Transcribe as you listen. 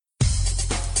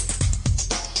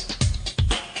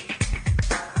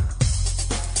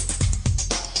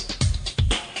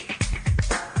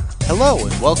Hello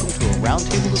and welcome to a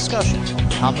roundtable discussion on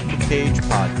the Comic Book Page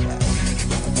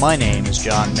podcast. My name is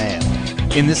John Mayo.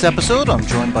 In this episode, I'm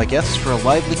joined by guests for a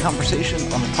lively conversation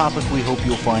on a topic we hope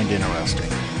you'll find interesting.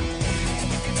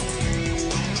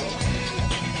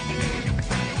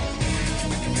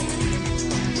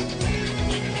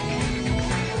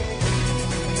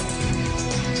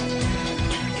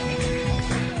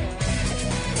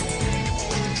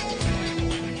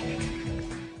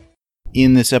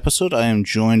 In this episode, I am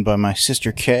joined by my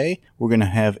sister Kay. We're going to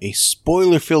have a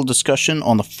spoiler-filled discussion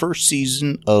on the first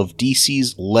season of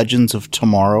DC's Legends of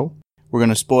Tomorrow. We're going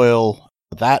to spoil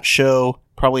that show,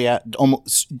 probably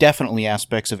almost definitely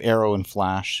aspects of Arrow and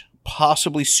Flash,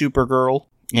 possibly Supergirl,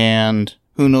 and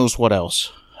who knows what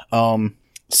else.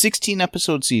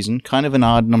 16-episode season, kind of an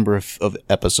odd number of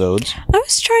episodes. I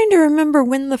was trying to remember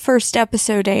when the first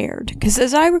episode aired, because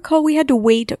as I recall, we had to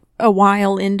wait a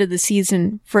while into the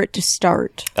season for it to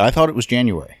start. I thought it was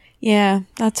January. Yeah,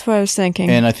 that's what I was thinking.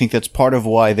 And I think that's part of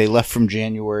why they left from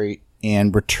January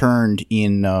and returned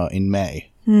in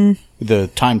May. The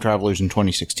Time Travelers in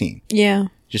 2016. Yeah.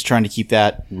 Just trying to keep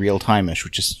that real-time-ish,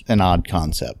 which is an odd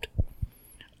concept.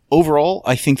 Overall,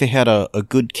 I think they had a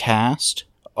good cast.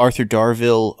 Arthur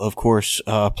Darvill, of course,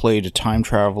 played a time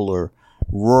traveler,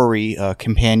 Rory,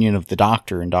 companion of the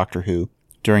Doctor in Doctor Who,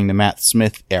 during the Matt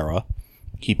Smith era.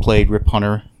 He played Rip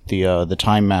Hunter, the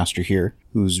Time Master here,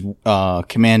 who's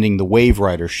commanding the Wave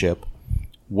Rider ship.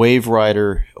 Wave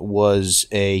Rider was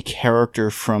a character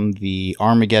from the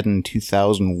Armageddon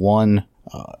 2001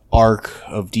 arc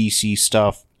of DC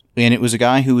stuff, and it was a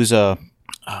guy who was a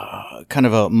kind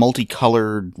of a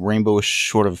multicolored, rainbowish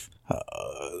sort of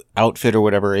outfit or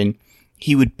whatever, and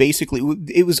he would basically,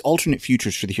 it was alternate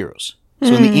futures for the heroes.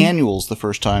 So in the annuals, the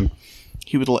first time,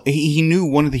 he knew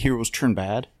one of the heroes turned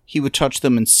bad. He would touch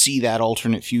them and see that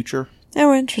alternate future.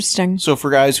 Oh, interesting. So for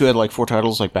guys who had like 4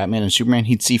 titles like Batman and Superman,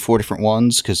 he'd see 4 different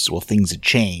ones because, well, things had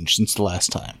changed since the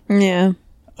last time. Yeah.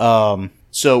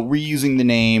 So reusing the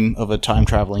name of a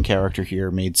time-traveling character here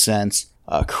made sense.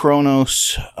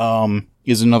 Kronos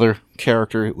is another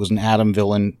character. It was an Atom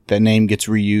villain. That name gets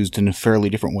reused in a fairly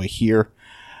different way here.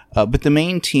 But the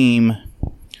main team,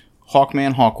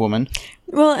 Hawkman, Hawkwoman.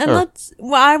 Well, and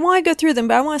I want to go through them,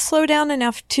 but I want to slow down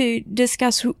enough to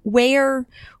discuss where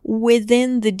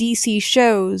within the DC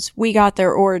shows we got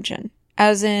their origin.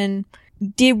 As in,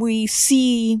 did we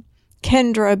see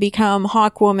Kendra become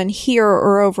Hawkwoman here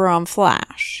or over on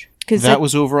Flash? That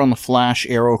was over on the Flash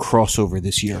Arrow crossover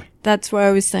this year. That's what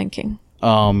I was thinking.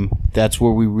 That's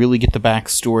where we really get the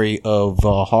backstory of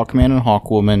Hawkman and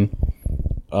Hawkwoman.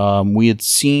 We had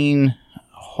seen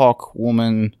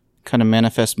Hawkwoman kind of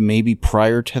manifest maybe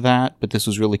prior to that, but this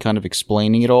was really kind of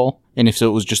explaining it all. And if so,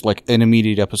 it was just like an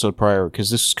immediate episode prior, because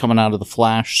this is coming out of the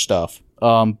Flash stuff.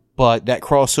 But that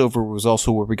crossover was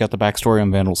also where we got the backstory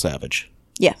on Vandal Savage.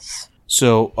 Yes.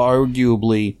 So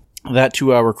arguably, that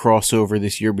 2-hour crossover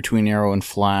this year between Arrow and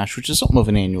Flash, which is something of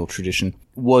an annual tradition,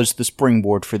 was the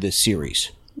springboard for this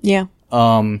series. Yeah.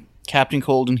 Captain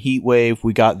Cold and Heatwave,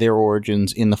 we got their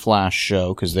origins in the Flash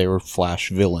show, because they were Flash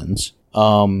villains.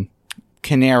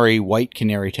 Canary, White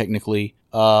Canary technically,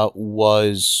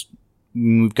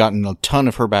 we've gotten a ton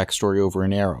of her backstory over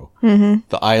in Arrow. Mm-hmm.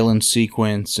 The island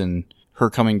sequence and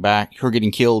her coming back, her getting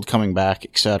killed, coming back,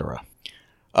 etc.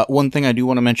 One thing I do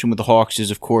want to mention with the Hawks is,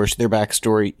 of course, their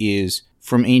backstory is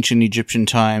from ancient Egyptian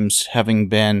times, having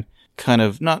been kind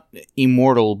of, not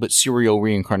immortal, but serial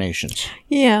reincarnations.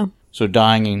 Yeah. So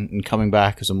dying and coming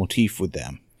back is a motif with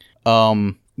them.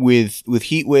 With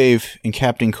Heatwave and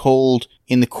Captain Cold,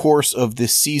 in the course of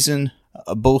this season,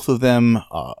 both of them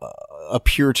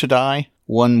appear to die,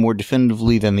 one more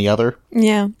definitively than the other.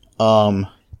 Yeah.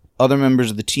 Other members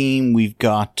of the team, we've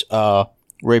got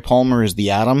Ray Palmer as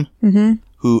the Atom,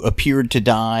 who appeared to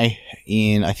die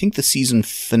in, I think, the season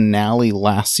finale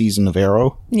last season of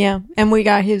Arrow. Yeah, and we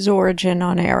got his origin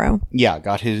on Arrow. Yeah,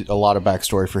 got a lot of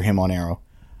backstory for him on Arrow,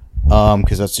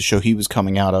 because that's the show he was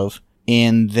coming out of.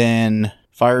 And then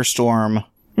Firestorm,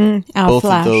 both Flash.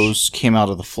 of those came out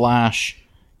of the Flash.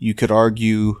 You could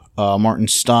argue Martin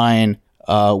Stein,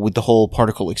 with the whole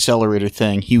particle accelerator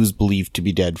thing, he was believed to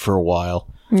be dead for a while.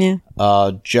 Yeah.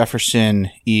 Jefferson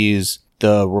is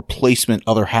the replacement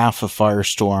other half of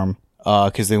Firestorm,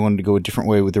 because they wanted to go a different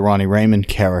way with the Ronnie Raymond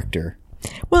character.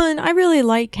 Well, and I really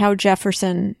like how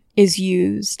Jefferson is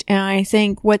used, and I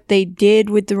think what they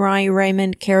did with the Ronnie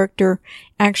Raymond character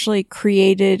actually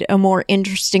created a more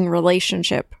interesting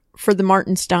relationship for the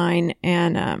Martin Stein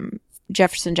and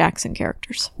Jefferson Jackson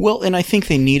characters. Well, and I think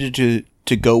they needed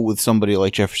to go with somebody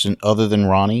like Jefferson other than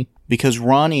Ronnie, because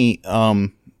Ronnie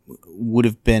would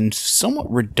have been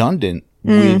somewhat redundant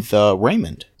with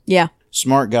Raymond. Yeah.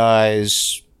 smart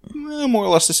guys, more or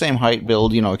less the same height,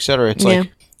 build, etc. It's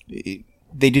like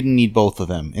they didn't need both of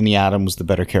them, and the Atom was the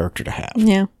better character to have.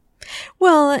 Yeah.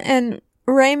 Well, and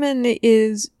Raymond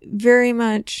is very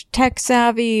much tech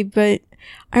savvy, but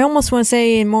I almost want to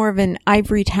say in more of an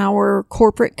ivory tower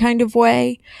corporate kind of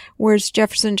way, whereas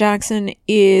Jefferson Jackson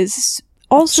is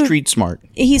also street smart.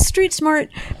 He's street smart,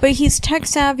 but he's tech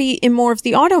savvy in more of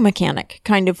the auto mechanic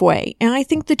kind of way. And I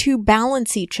think the two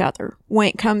balance each other when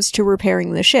it comes to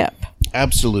repairing the ship.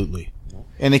 Absolutely.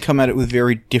 And they come at it with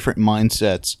very different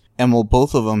mindsets. And while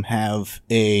both of them have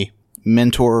a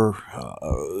mentor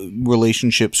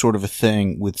relationship sort of a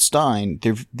thing with Stein,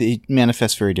 they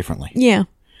manifest very differently. Yeah.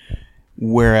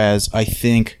 Whereas I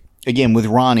think, again, with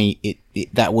Ronnie,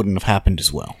 that wouldn't have happened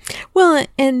as well. Well,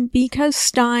 and because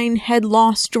Stein had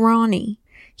lost Ronnie,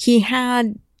 he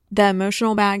had the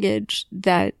emotional baggage,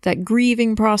 that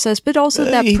grieving process, but also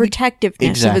that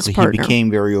protectiveness of his partner. He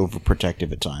became very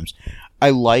overprotective at times.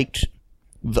 I liked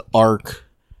the arc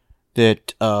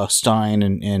that Stein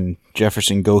and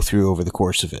Jefferson go through over the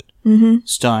course of it. Mm-hmm.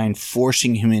 Stein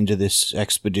forcing him into this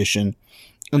expedition.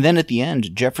 And then at the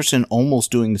end, Jefferson almost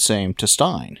doing the same to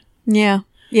Stein. Yeah,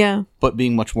 yeah. But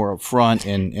being much more upfront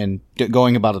and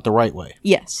going about it the right way.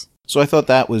 Yes. So I thought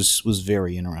that was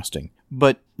very interesting.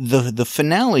 But the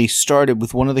finale started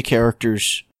with one of the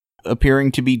characters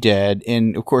appearing to be dead.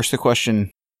 And, of course, the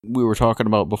question we were talking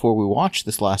about before we watched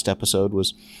this last episode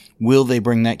was, will they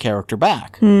bring that character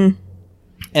back? Mm.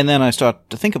 And then I started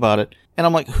to think about it, and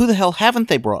I'm like, who the hell haven't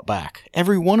they brought back?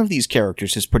 Every one of these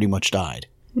characters has pretty much died.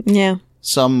 Yeah.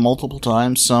 Some multiple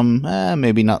times, some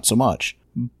maybe not so much.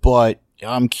 But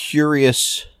I'm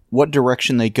curious what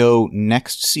direction they go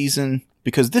next season,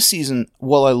 because this season,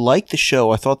 while I like the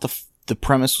show, I thought the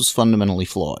premise was fundamentally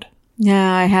flawed.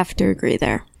 Yeah, I have to agree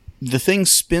there. The thing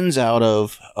spins out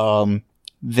of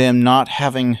them not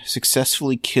having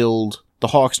successfully killed, the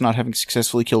Hawks not having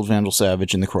successfully killed Vandal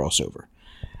Savage in the crossover.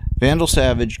 Vandal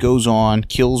Savage goes on,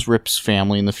 kills Rip's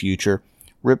family in the future.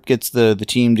 Rip gets the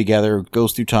team together,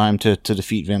 goes through time to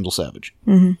defeat Vandal Savage.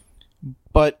 Mm-hmm.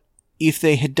 But if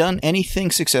they had done anything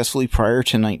successfully prior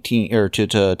to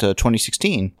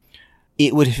 2016,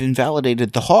 it would have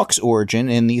invalidated the Hawks' origin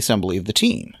and the assembly of the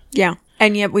team. Yeah,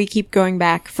 and yet we keep going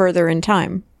back further in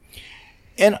time.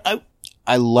 And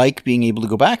I like being able to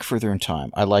go back further in time.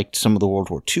 I liked some of the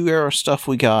World War II era stuff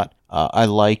we got. I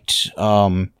liked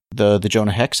the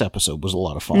Jonah Hex episode was a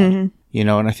lot of fun. Mm-hmm.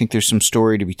 And I think there's some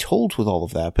story to be told with all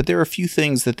of that. But there are a few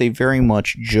things that they very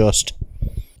much just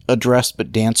address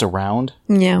but dance around.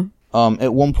 Yeah.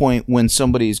 At one point, when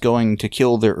somebody's going to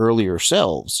kill their earlier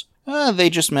selves, they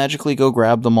just magically go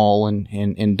grab them all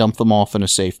and dump them off in a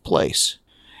safe place.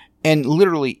 And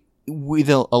literally, with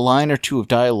a line or two of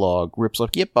dialogue, Rip's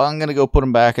like, yep, I'm going to go put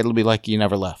them back. It'll be like you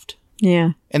never left.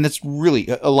 Yeah. And that's really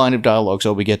a line of dialogue,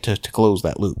 so we get to close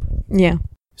that loop. Yeah.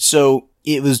 So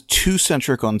it was too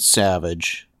centric on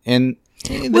Savage, and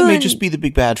that may just be the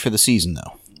big bad for the season,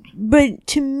 though. But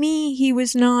to me, he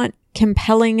was not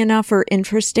compelling enough or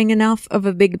interesting enough of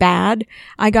a big bad.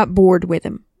 I got bored with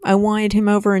him. I wanted him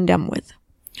over and done with.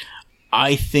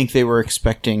 I think they were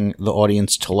expecting the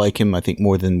audience to like him, I think,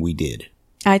 more than we did.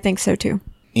 I think so, too.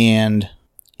 And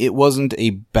it wasn't a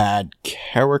bad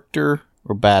character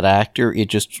or bad actor. It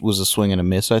just was a swing and a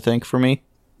miss, I think, for me.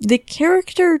 The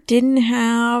character didn't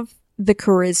have the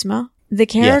charisma. The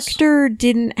character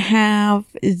didn't have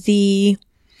the...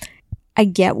 I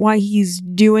get why he's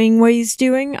doing what he's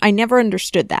doing. I never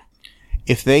understood that.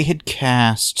 If they had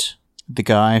cast the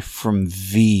guy from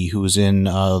V who was in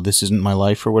This Isn't My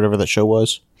Life or whatever that show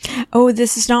was. Oh,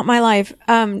 This Is Not My Life.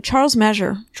 Charles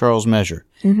Measure. Charles Measure.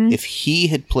 Mm-hmm. If he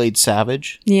had played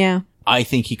Savage, yeah, I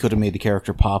think he could have made the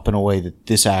character pop in a way that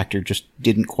this actor just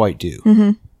didn't quite do.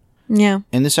 Mm-hmm. Yeah.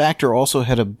 And this actor also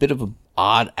had a bit of an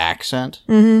odd accent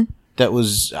that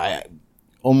was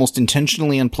almost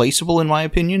intentionally unplaceable, in my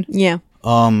opinion. Yeah.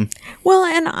 Well,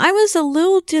 and I was a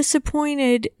little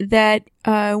disappointed that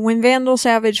when Vandal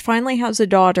Savage finally has a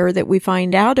daughter that we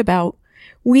find out about,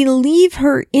 we leave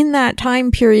her in that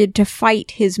time period to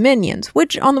fight his minions,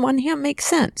 which on the one hand makes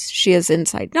sense. She has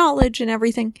inside knowledge and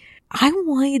everything. I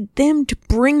wanted them to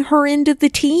bring her into the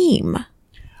team.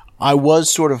 I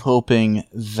was sort of hoping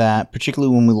that,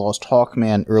 particularly when we lost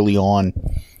Hawkman early on,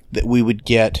 that we would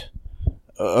get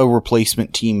a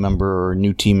replacement team member or a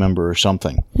new team member or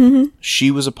something. Mm-hmm.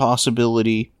 She was a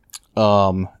possibility.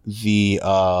 The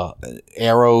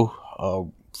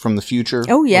Arrow from the future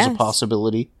was a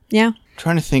possibility. Yeah.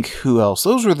 Trying to think who else.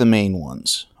 Those were the main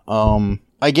ones.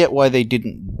 I get why they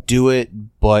didn't do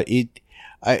it, but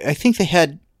I think they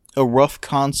had a rough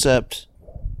concept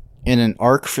and an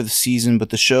arc for the season, but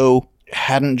the show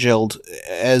hadn't gelled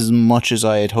as much as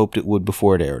I had hoped it would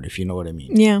before it aired, if you know what I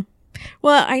mean. Yeah.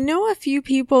 Well, I know a few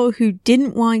people who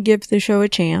didn't want to give the show a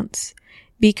chance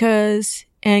because,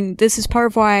 and this is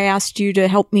part of why I asked you to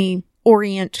help me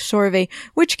orient sort of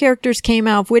which characters came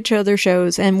out of which other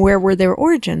shows and where were their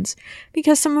origins.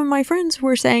 Because some of my friends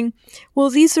were saying, well,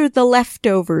 these are the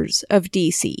leftovers of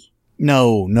DC.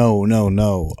 No.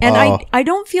 And I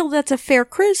don't feel that's a fair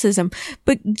criticism,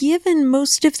 but given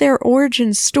most of their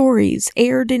origin stories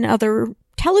aired in other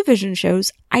television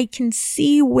shows, I can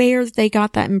see where they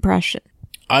got that impression.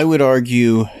 I would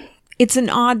argue it's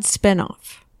an odd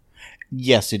spinoff.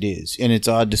 Yes, it is. And it's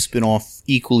odd to spin off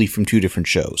equally from two different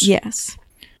shows. Yes.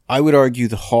 I would argue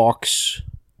the Hawks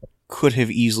could have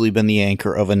easily been the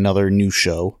anchor of another new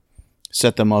show.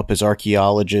 Set them up as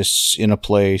archaeologists in a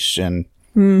place and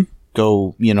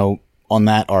go, on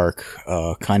that arc,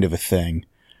 kind of a thing.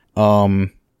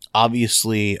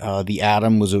 Obviously, the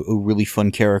Atom was a really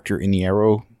fun character in the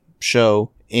Arrow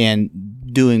show, and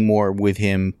doing more with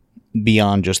him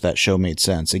beyond just that show made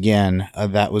sense. Again,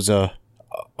 that was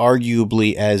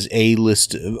arguably as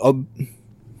A-list.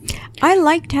 I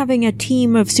liked having a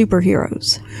team of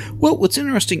superheroes. Well, what's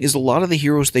interesting is a lot of the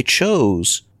heroes they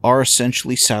chose are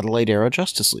essentially Satellite-era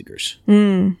Justice Leaguers.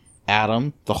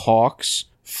 Atom, the Hawks,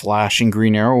 Flash, and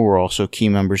Green Arrow were also key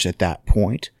members at that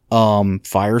point.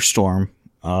 Firestorm,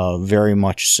 very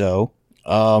much so.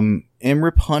 And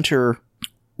Rip Hunter,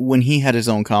 when he had his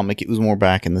own comic, it was more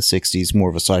back in the 60s, more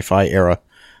of a sci-fi era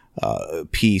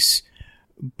piece.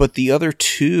 But the other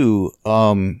two,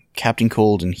 Captain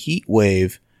Cold and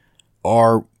Heatwave,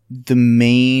 are the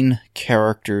main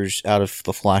characters out of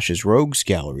the Flash's Rogues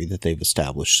Gallery that they've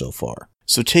established so far.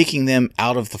 So taking them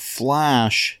out of the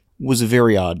Flash was a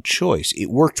very odd choice.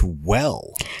 It worked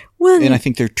well. And I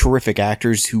think they're terrific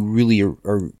actors who really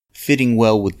are fitting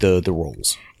well with the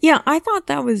roles. Yeah, I thought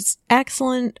that was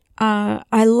excellent.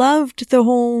 I loved the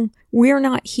whole, we're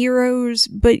not heroes,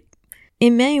 but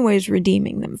in many ways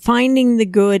redeeming them, finding the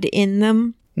good in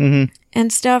them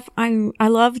and stuff. I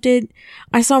loved it.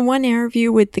 I saw one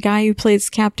interview with the guy who plays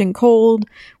Captain Cold,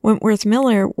 Wentworth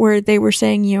Miller, where they were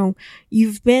saying,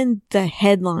 you've been the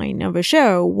headline of a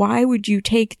show. Why would you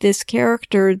take this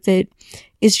character that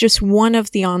is just one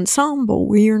of the ensemble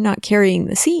where you're not carrying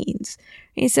the scenes?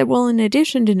 And he said, well, in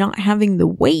addition to not having the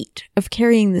weight of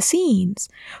carrying the scenes,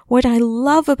 what I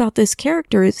love about this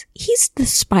character is he's the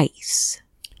spice.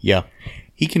 Yeah.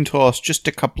 He can toss just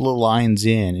a couple of lines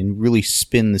in and really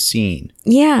spin the scene.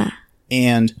 Yeah.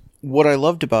 And what I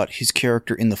loved about his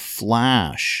character in The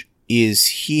Flash is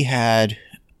he had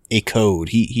a code.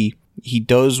 He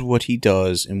does what he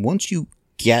does, and once you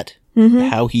get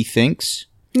how he thinks,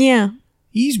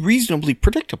 he's reasonably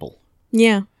predictable.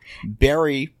 Yeah.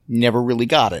 Barry never really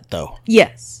got it, though.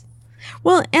 Yes.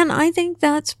 Well, and I think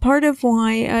that's part of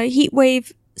why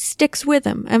Heatwave sticks with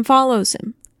him and follows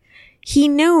him. He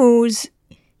knows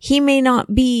he may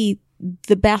not be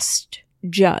the best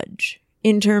judge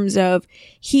in terms of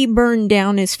he burned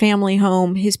down his family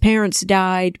home, his parents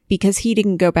died because he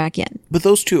didn't go back in. But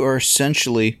those two are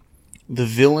essentially the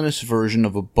villainous version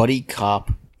of a buddy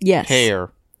cop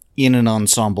pair in an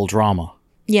ensemble drama.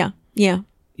 Yeah, yeah.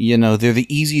 They're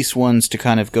the easiest ones to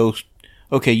kind of go,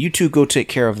 okay, you two go take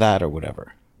care of that or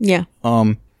whatever. Yeah.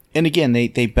 And again,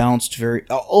 they bounced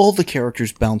all the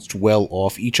characters bounced well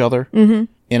off each other.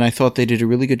 And I thought they did a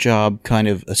really good job kind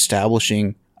of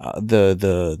establishing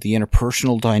the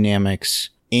interpersonal dynamics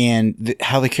and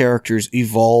how the characters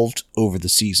evolved over the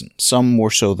season, some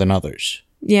more so than others.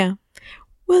 Yeah.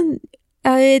 Well,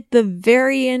 at the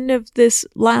very end of this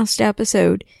last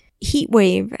episode,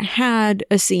 Heatwave had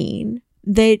a scene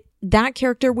that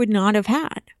character would not have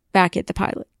had back at the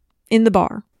pilot, in the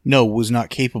bar. No, was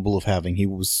not capable of having. He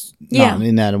was not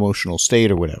in that emotional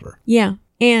state or whatever. Yeah.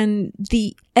 And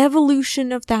the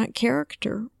evolution of that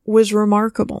character was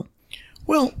remarkable.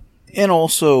 Well, and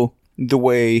also the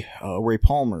way Ray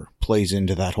Palmer plays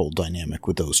into that whole dynamic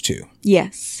with those two.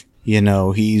 Yes.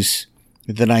 He's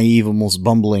the naive, almost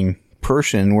bumbling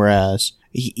person, whereas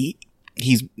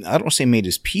he's, I don't want to say made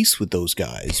his peace with those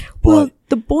guys, but... Well,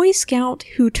 the Boy Scout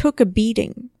who took a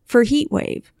beating for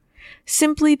Heatwave,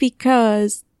 simply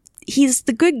because he's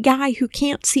the good guy who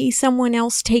can't see someone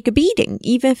else take a beating,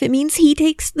 even if it means he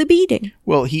takes the beating.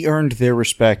 Well, he earned their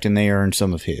respect and they earned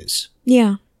some of his.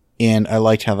 Yeah. And I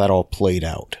liked how that all played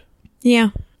out.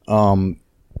 Yeah.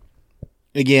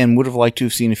 Again, would have liked to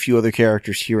have seen a few other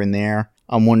characters here and there.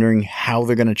 I'm wondering how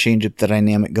they're going to change up the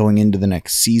dynamic going into the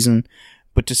next season.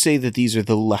 But to say that these are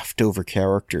the leftover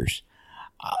characters,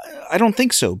 I don't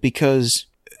think so, because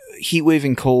Heatwave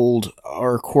and Cold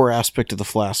are a core aspect of the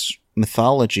Flash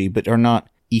mythology, but are not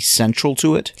essential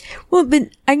to it. Well, but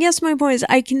I guess my point is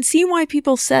I can see why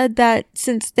people said that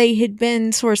since they had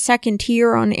been sort of second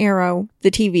tier on Arrow,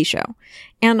 the TV show,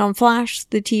 and on Flash,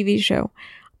 the TV show.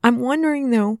 I'm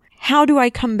wondering, though, how do I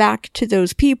come back to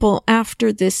those people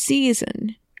after this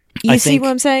season? You see what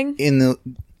I'm saying?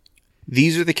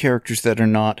 These are the characters that are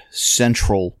not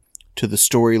central to the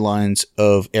storylines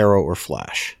of Arrow or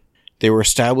Flash. They were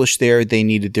established there. They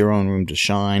needed their own room to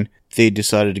shine. They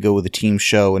decided to go with a team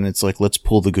show, and it's like, let's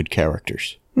pull the good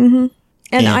characters. Mm-hmm.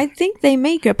 And I think they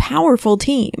make a powerful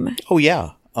team. Oh,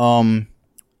 yeah.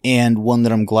 And one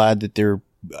that I'm glad that they're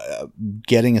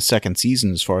getting a second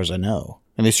season, as far as I know.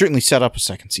 And they certainly set up a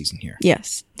second season here.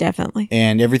 Yes, definitely.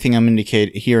 And everything I'm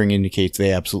hearing indicates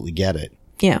they absolutely get it.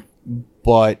 Yeah.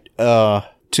 But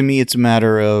to me, it's a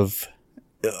matter of,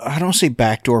 I don't say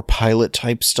backdoor pilot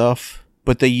type stuff,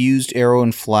 but they used Arrow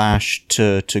and Flash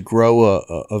to grow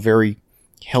a very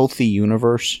healthy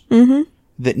universe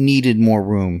that needed more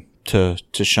room to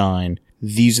shine.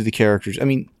 These are the characters. I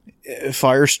mean,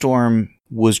 Firestorm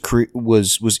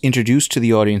was introduced to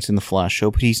the audience in the Flash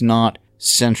show, but he's not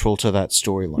central to that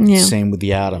storyline. Yeah. Same with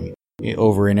the Atom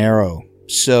over in Arrow.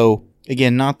 So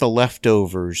again, not the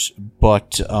leftovers,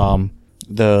 but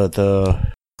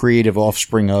the creative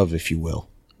offspring of, if you will.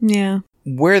 Yeah.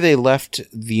 Where they left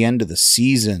the end of the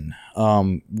season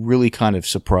really kind of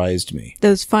surprised me.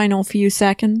 Those final few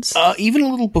seconds? Even a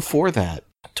little before that.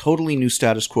 Totally new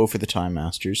status quo for the Time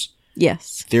Masters.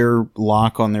 Yes. Their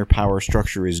lock on their power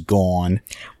structure is gone.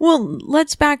 Well,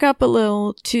 let's back up a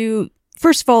little to,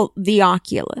 first of all, the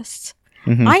Oculus.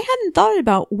 Mm-hmm. I hadn't thought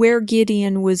about where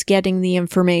Gideon was getting the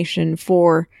information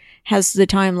for, has the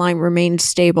timeline remained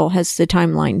stable? Has the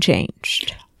timeline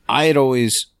changed? I had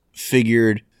always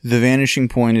figured the vanishing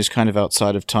point is kind of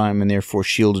outside of time and therefore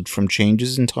shielded from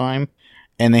changes in time,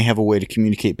 and they have a way to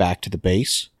communicate back to the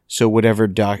base. So whatever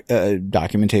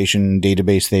documentation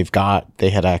database they've got, they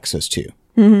had access to.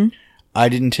 Mm-hmm. I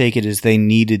didn't take it as they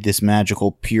needed this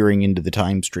magical peering into the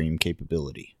time stream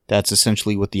capability. That's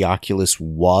essentially what the Oculus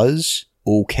was.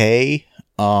 Okay.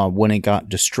 When it got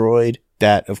destroyed,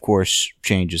 that, of course,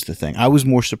 changes the thing. I was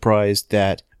more surprised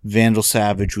that Vandal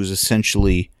Savage was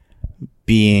essentially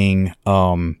being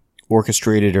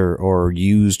orchestrated or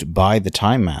used by the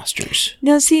Time Masters.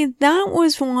 Now, see, that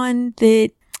was one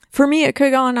that, for me, it could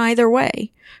have gone either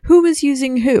way. Who was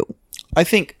using who? I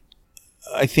think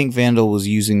Vandal was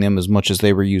using them as much as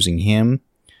they were using him.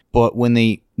 But when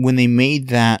they made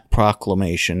that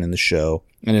proclamation in the show,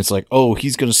 and it's like, oh,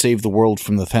 he's going to save the world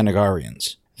from the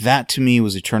Thanagarians, that to me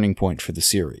was a turning point for the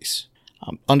series.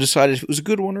 Undecided if it was a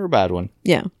good one or a bad one.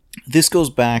 Yeah. This goes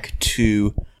back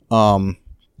to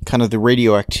kind of the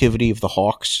radioactivity of the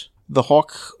Hawks. The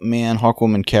Hawkman,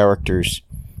 Hawkwoman characters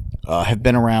have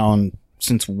been around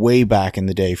since way back in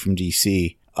the day from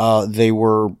DC. They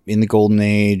were in the Golden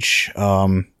Age,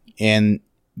 and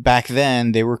back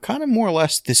then they were kind of more or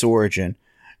less this origin,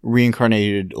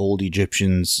 reincarnated old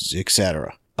Egyptians,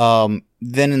 etc.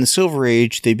 Then in the Silver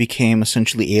Age, they became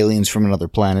essentially aliens from another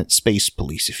planet, space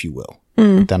police, if you will,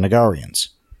 Thanagarians.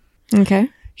 Okay.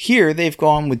 Here, they've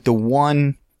gone with the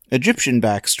one Egyptian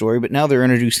backstory, but now they're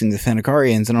introducing the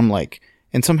Thanagarians, and I'm like,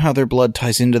 and somehow their blood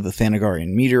ties into the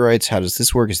Thanagarian meteorites. How does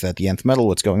this work? Is that the nth metal?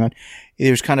 What's going on?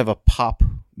 There's kind of a pop,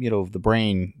 of the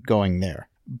brain going there.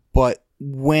 But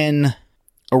when,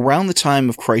 around the time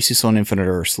of Crisis on Infinite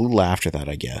Earths, a little after that,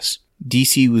 I guess,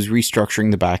 DC was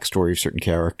restructuring the backstory of certain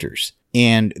characters.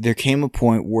 And there came a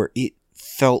point where it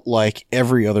felt like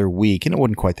every other week, and it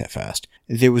wasn't quite that fast,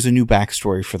 there was a new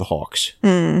backstory for the Hawks.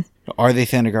 Are they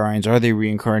Thanagarians? Are they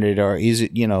reincarnated? Or is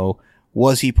it,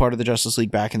 was he part of the Justice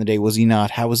League back in the day? Was he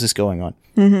not? How was this going on?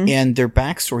 Mm-hmm. And their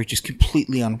backstory just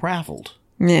completely unraveled.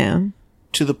 Yeah.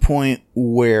 To the point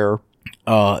where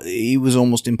it was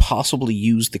almost impossible to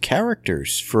use the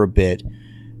characters for a bit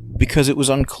because it was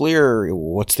unclear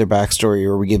what's their backstory,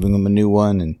 or are we giving them a new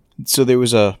one? And so there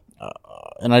was and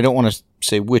I don't want to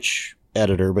say which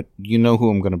editor, but you know who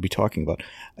I'm going to be talking about.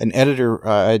 An editor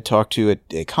I had talked to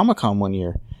at Comic-Con one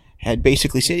year had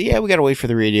basically said, yeah, we got to wait for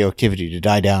the radioactivity to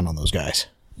die down on those guys.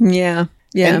 Yeah.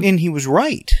 Yeah. And he was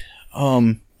right.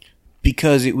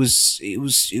 Because it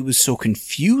was so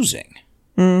confusing.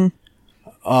 And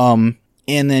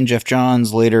then Jeff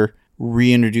Johns later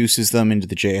reintroduces them into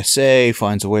the JSA,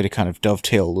 finds a way to kind of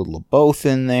dovetail a little of both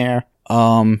in there.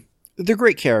 They're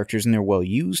great characters and they're well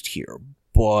used here,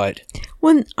 but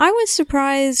when I was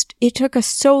surprised it took us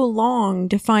so long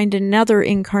to find another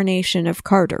incarnation of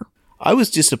Carter. I was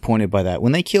disappointed by that.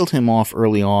 When they killed him off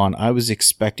early on, I was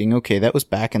expecting, okay, that was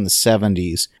back in the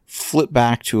 70s. Flip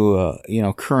back to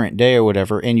a, current day or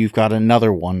whatever, and you've got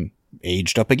another one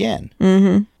aged up again.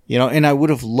 Mm-hmm. You know, and I would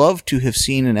have loved to have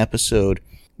seen an episode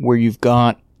where you've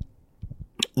got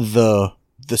the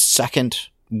second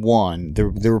one, the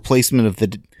replacement of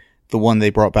the one they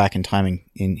brought back in time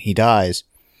in He Dies,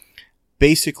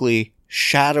 basically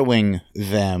shadowing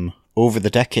them over the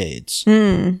decades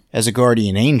as a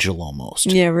guardian angel almost.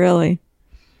 Yeah, really.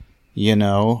 You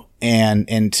know,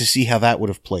 and to see how that would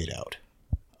have played out.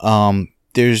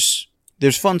 There's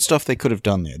fun stuff they could have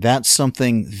done there. That's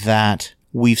something that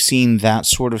we've seen that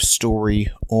sort of story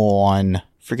on,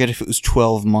 forget if it was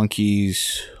 12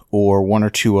 Monkeys or one or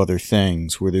two other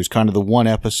things, where there's kind of the one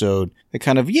episode that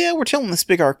kind of, yeah, we're telling this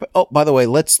big arc, but oh, by the way,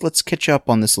 let's catch up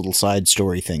on this little side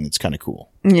story thing that's kind of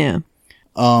cool. Yeah.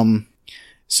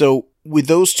 So with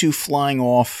those two flying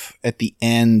off at the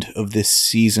end of this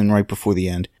season, right before the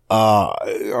end,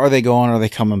 are they going? Are they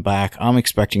coming back? I'm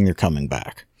expecting they're coming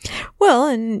back. Well,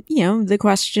 and, you know, the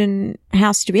question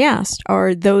has to be asked,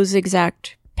 are those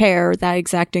exact pair, that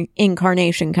exact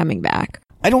incarnation coming back?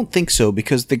 I don't think so,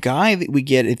 because the guy that we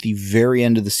get at the very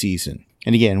end of the season,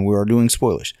 and again, we are doing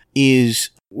spoilers, is,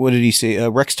 what did he say?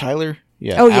 Rex Tyler?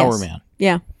 Yeah, oh, Our yes. Man.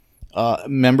 Yeah.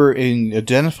 Member and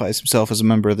identifies himself as a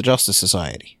member of the Justice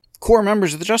Society. Core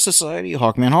members of the Justice Society,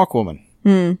 Hawkman,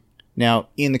 Hawkwoman. Now,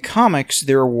 in the comics,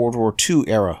 they're a World War II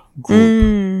era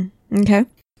group. Okay.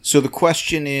 So the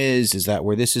question is that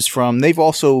where this is from? They've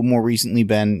also more recently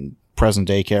been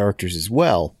present-day characters as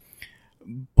well.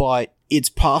 But it's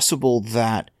possible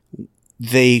that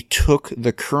they took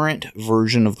the current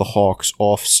version of the Hawks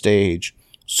off stage,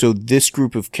 so this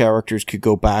group of characters could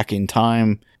go back in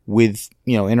time with,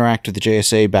 you know, interact with the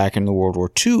JSA back in the World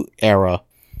War II era,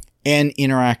 and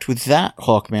interact with that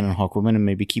Hawkman and Hawkwoman and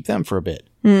maybe keep them for a bit.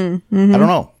 I don't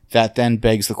know. That then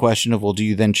begs the question of, well, do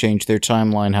you then change their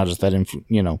timeline? How does that,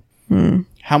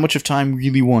 how much of time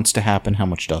really wants to happen? How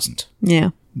much doesn't? Yeah.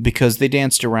 Because they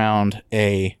danced around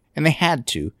and they had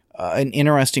to, an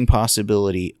interesting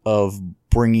possibility of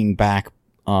bringing back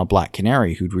Black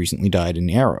Canary, who'd recently died in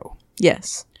Arrow.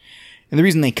 Yes. And the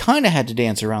reason they kind of had to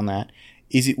dance around that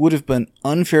is it would have been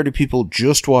unfair to people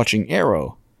just watching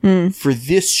Arrow for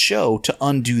this show to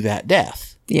undo that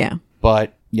death. Yeah.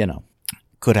 But,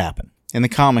 could happen. In the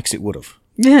comics, it would have.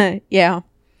 Yeah.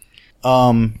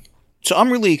 So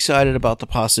I'm really excited about the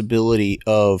possibility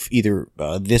of either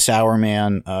this Our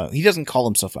Man. He doesn't call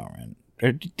himself Our Man.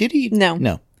 Or did he? No.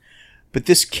 No. But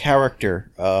this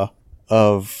character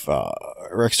of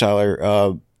Rex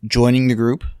Tyler joining the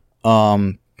group.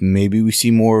 Maybe we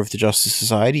see more of the Justice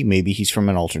Society. Maybe he's from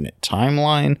an alternate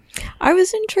timeline. I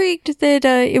was intrigued that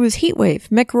it was Heatwave,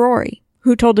 Mick Rory,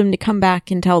 who told him to come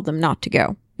back and tell them not to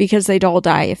go, because they'd all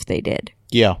die if they did.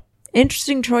 Yeah.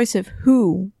 Interesting choice of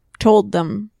who told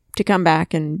them to come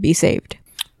back and be saved.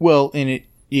 Well, and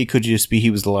it could just be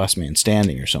he was the last man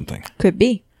standing or something. Could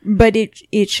be. But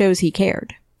it shows he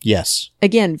cared. Yes.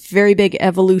 Again, very big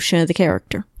evolution of the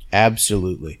character.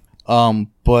 Absolutely.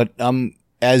 But I'm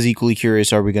as equally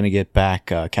curious, are we going to get back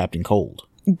Captain Cold?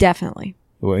 Definitely.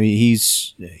 Well,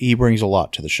 he brings a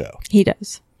lot to the show. He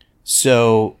does.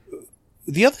 So,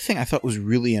 the other thing I thought was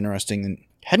really interesting, and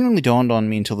hadn't really dawned on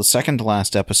me until the second to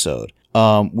last episode,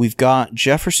 we've got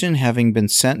Jefferson having been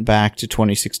sent back to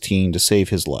 2016 to save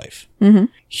his life. Mm-hmm.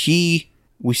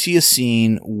 We see a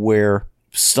scene where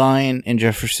Stein and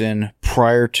Jefferson,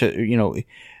 prior to,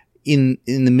 in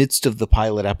the midst of the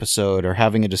pilot episode, are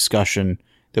having a discussion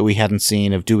that we hadn't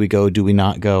seen of do we go, do we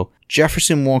not go.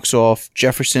 Jefferson walks off.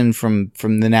 Jefferson from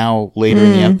the now later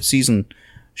in the season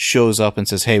shows up and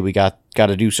says, hey, we got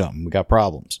to do something. We got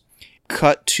problems.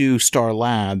 Cut to Star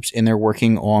Labs, and they're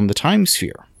working on the Time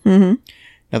Sphere. Mm-hmm.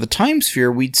 Now, the Time Sphere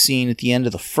we'd seen at the end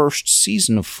of the first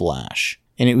season of Flash,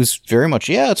 and it was very much,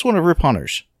 it's one of Rip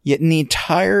Hunter's. Yet in the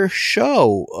entire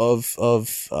show of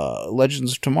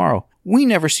Legends of Tomorrow, we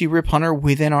never see Rip Hunter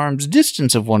within arm's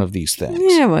distance of one of these things.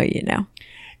 Yeah, well,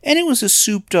 And it was a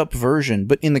souped-up version,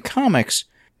 but in the comics,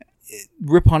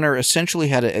 Rip Hunter essentially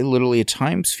had literally a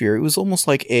time sphere. It was almost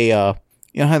like a,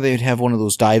 how they'd have one of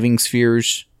those diving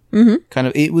spheres?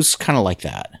 Mm-hmm. It was kind of like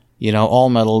that. All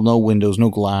metal, no windows, no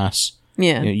glass.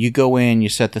 Yeah. You go in, you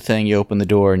set the thing, you open the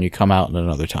door, and you come out in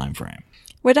another time frame.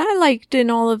 What I liked in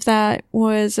all of that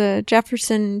was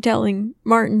Jefferson telling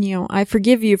Martin, I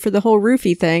forgive you for the whole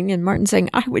roofie thing, and Martin saying,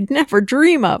 I would never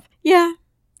dream of. Yeah,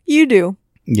 you do.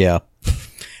 Yeah.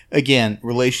 Again,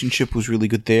 relationship was really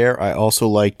good there. I also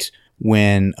liked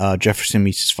when Jefferson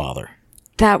meets his father.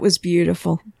 That was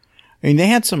beautiful. I mean, they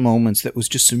had some moments that was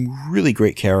just some really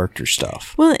great character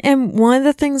stuff. Well, and one of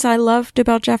the things I loved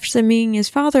about Jefferson meeting his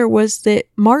father was that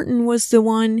Martin was the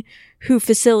one who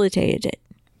facilitated it.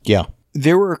 Yeah.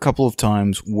 There were a couple of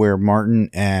times where Martin,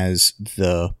 as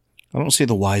I don't say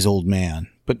the wise old man,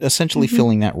 but essentially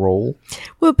filling that role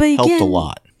Well, but helped again, a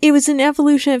lot. it was an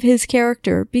evolution of his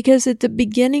character because at the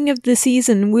beginning of the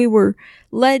season, we were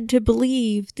led to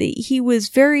believe that he was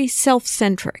very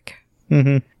self-centric,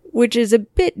 which is a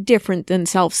bit different than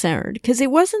self-centered because it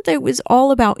wasn't that it was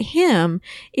all about him.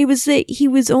 It was that he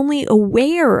was only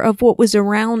aware of what was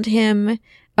around him,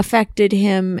 affected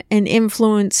him, and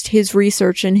influenced his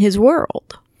research and his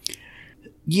world.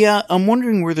 Yeah, I'm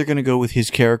wondering where they're going to go with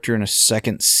his character in a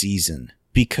second season.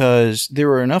 Because there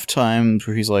were enough times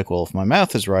where he's like, well, if my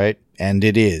math is right, and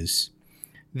it is,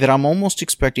 that I'm almost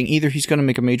expecting either he's going to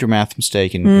make a major math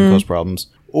mistake and cause problems,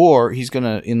 or he's going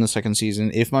to, in the second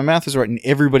season, if my math is right and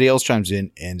everybody else chimes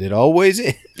in, and it always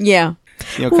is. Yeah.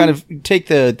 Kind of take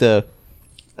the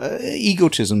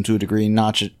egotism to a degree and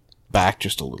notch it back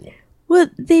just a little. Well,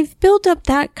 they've built up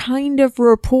that kind of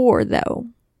rapport, though,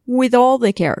 with all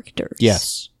the characters.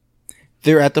 Yes.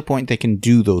 They're at the point they can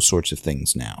do those sorts of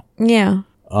things now. Yeah.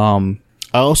 I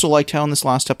also liked how in this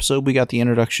last episode we got the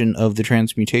introduction of the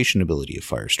transmutation ability of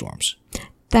Firestorm's.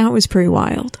 That was pretty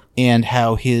wild. And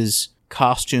how his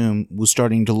costume was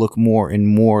starting to look more and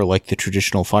more like the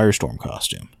traditional Firestorm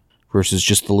costume versus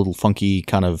just the little funky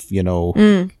kind of,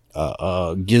 gizmo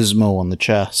on the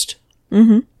chest.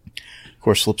 Of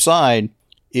course, flip side,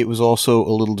 it was also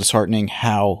a little disheartening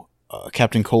how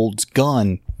Captain Cold's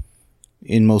gun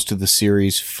in most of the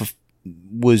series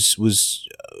was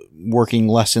working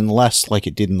less and less like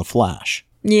it did in The Flash.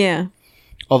 Yeah.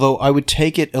 Although I would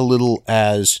take it a little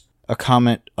as a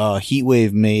comment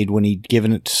Heatwave made when he'd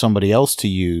given it to somebody else to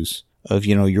use of,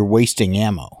 you're wasting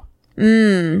ammo.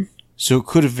 So it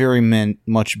could have very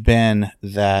much been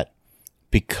that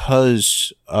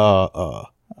because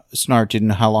Snart didn't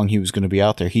know how long he was going to be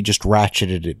out there, he just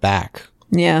ratcheted it back.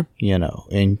 Yeah.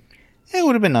 And it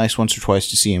would have been nice once or twice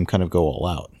to see him kind of go all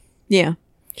out. Yeah.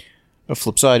 On the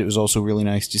flip side, it was also really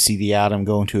nice to see the Atom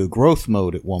go into a growth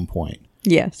mode at one point.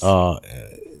 Yes.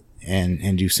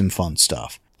 And do some fun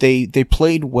stuff. They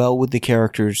played well with the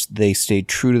characters. They stayed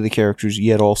true to the characters,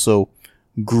 yet also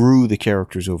grew the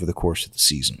characters over the course of the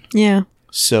season. Yeah.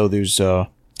 So there's... Well,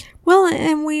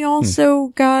 and we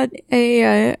also got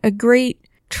a great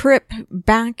trip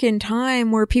back in time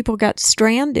where people got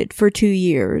stranded for 2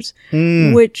 years,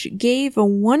 which gave a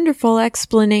wonderful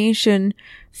explanation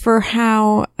for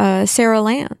how Sarah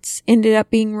Lance ended up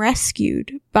being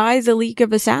rescued by the League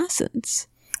of Assassins.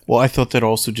 Well, I thought that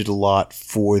also did a lot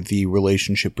for the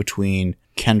relationship between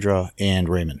Kendra and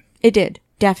Raymond. It did,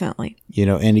 definitely.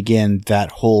 And again, that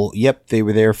whole, they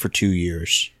were there for 2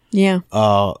 years. Yeah.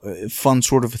 Fun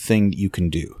sort of a thing that you can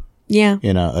do. Yeah.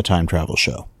 In a time travel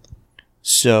show.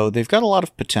 So they've got a lot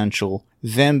of potential.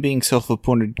 Them being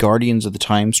self-appointed guardians of the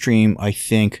time stream, I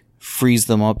think, frees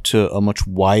them up to a much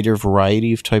wider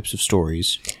variety of types of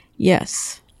stories.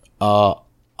 Yes. I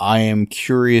am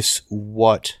curious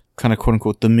what kind of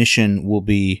quote-unquote the mission will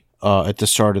be at the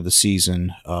start of the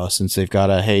season, since they've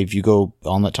got hey, if you go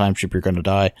on that time ship, you're going to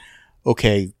die.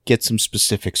 Okay, get some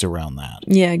specifics around that.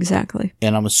 Yeah, exactly.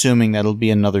 And I'm assuming that'll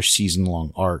be another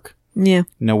season-long arc. Yeah.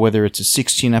 Now, whether it's a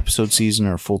 16-episode season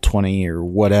or a full 20 or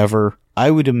whatever,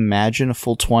 I would imagine a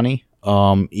full 20.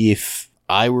 If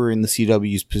I were in the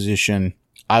CW's position,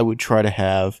 I would try to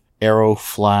have Arrow,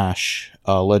 Flash,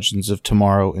 Legends of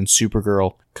Tomorrow, and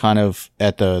Supergirl kind of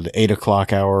at the 8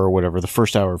 o'clock hour or whatever, the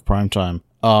first hour of primetime,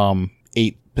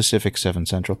 8 Pacific, 7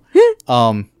 Central,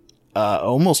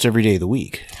 almost every day of the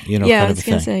week. Yeah, kind I of was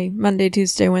going to say Monday,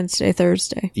 Tuesday, Wednesday,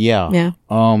 Thursday. Yeah. Yeah.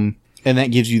 And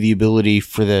that gives you the ability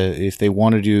for if they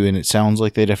want to do, and it sounds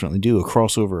like they definitely do, a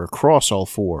crossover across all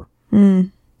 4.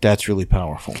 That's really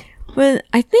powerful. Well,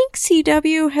 I think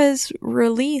CW has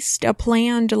released a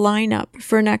planned lineup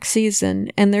for next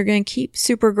season, and they're going to keep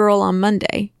Supergirl on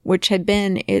Monday, which had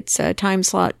been its time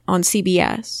slot on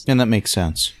CBS. And that makes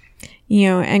sense.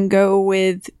 And go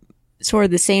with sort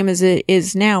of the same as it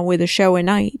is now with a show a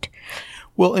night.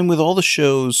 Well, and with all the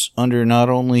shows under not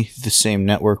only the same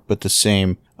network, but the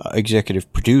same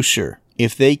executive producer,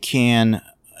 if they can,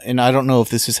 and I don't know if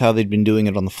this is how they'd been doing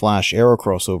it on the Flash Arrow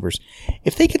crossovers,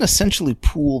 if they can essentially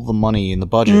pool the money in the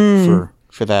budget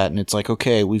for that, and it's like,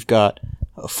 okay, we've got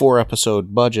a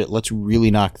 4-episode budget, let's really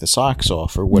knock the socks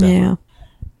off or whatever. Yeah.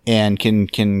 And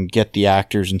can get the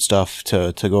actors and stuff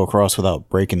to go across without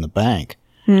breaking the bank.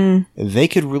 They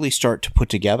could really start to put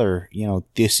together,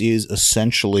 this is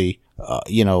essentially,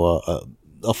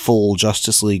 a full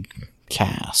Justice League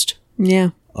cast. Yeah.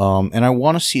 And I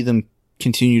want to see them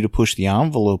continue to push the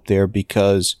envelope there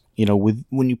because,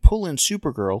 when you pull in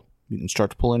Supergirl, you can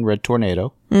start to pull in Red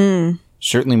Tornado,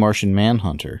 certainly Martian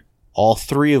Manhunter, all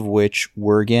 3 of which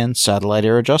were, again, Satellite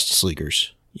era Justice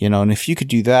Leaguers. And if you could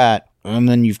do that, And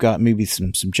then you've got maybe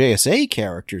some JSA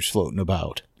characters floating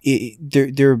about.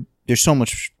 There's so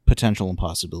much potential and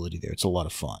possibility there. It's a lot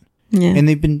of fun. Yeah. And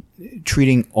they've been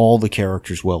treating all the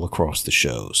characters well across the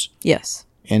shows. Yes.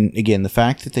 And again, the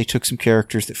fact that they took some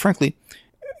characters that, frankly,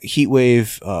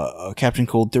 Heatwave, Captain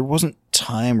Cold, there wasn't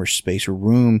time or space or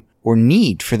room or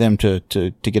need for them to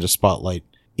get a spotlight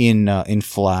in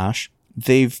Flash.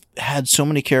 They've had so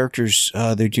many characters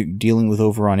they're dealing with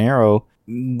over on Arrow.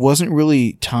 Wasn't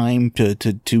really time to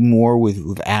do more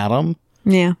with Atom.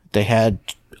 Yeah. They had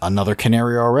another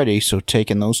Canary already, so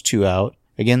taking those two out.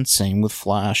 Again, same with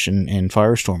Flash and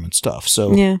Firestorm and stuff.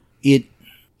 So yeah.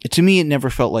 To me, it never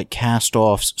felt like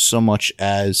cast-offs so much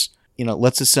as,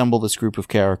 let's assemble this group of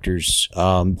characters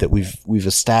that we've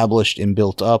established and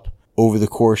built up over the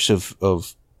course of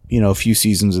a few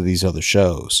seasons of these other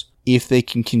shows. If they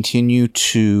can continue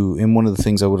to, and one of the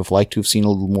things I would have liked to have seen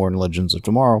a little more in Legends of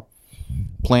Tomorrow,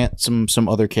 plant some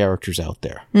other characters out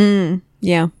there.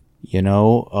 Yeah.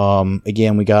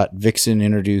 Again, we got Vixen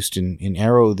introduced in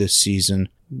Arrow this season.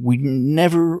 We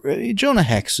never, Jonah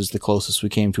Hex is the closest we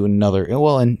came to another,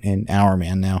 and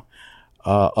Hourman now.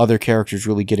 Other characters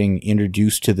really getting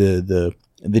introduced to the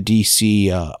DC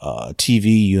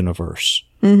TV universe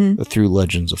through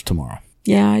Legends of Tomorrow.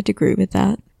 Yeah, I'd agree with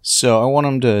that. So I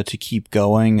want them to keep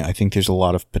going. I think there's a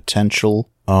lot of potential.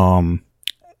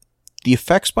 The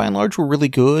effects, by and large, were really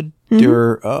good.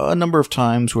 There are a number of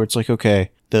times where it's like,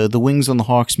 okay, the wings on the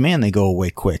Hawks, man, they go away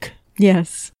quick.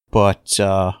 Yes. But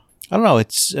I don't know.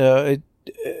 It's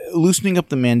loosening up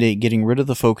the mandate, getting rid of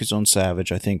the focus on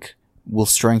Savage, I think, will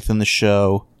strengthen the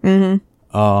show.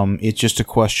 It's just a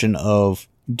question of,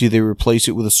 do they replace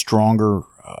it with a stronger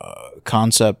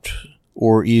concept,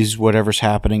 or is whatever's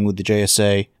happening with the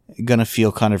JSA going to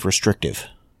feel kind of restrictive?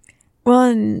 Well,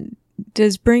 and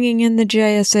does bringing in the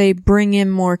JSA bring in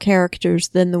more characters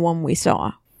than the one we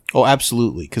saw? Oh,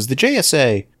 absolutely. Because the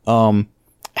JSA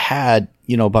had,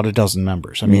 about a dozen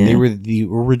members. I mean, they were the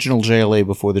original JLA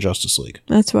before the Justice League.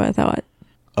 That's what I thought.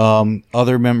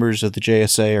 Other members of the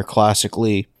JSA are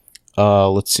classically,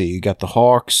 let's see, you got the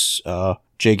Hawks,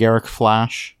 Jay Garrick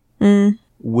Flash,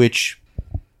 which,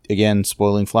 again,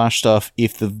 spoiling Flash stuff,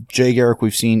 if the Jay Garrick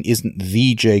we've seen isn't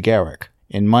the Jay Garrick,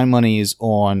 and my money is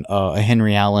on a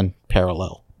Henry Allen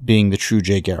parallel, being the true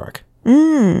Jay Garrick.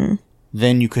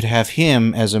 Then you could have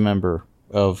him as a member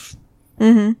of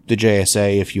the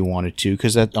JSA if you wanted to,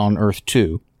 because that's on Earth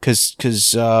 2. Because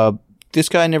this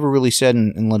guy never really said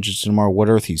in Legends of Tomorrow what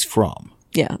Earth he's from.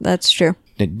 Yeah, that's true.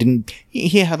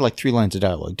 He had like 3 lines of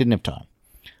dialogue. Didn't have time.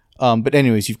 But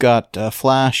anyways, you've got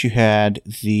Flash. You had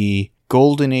the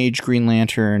Golden Age Green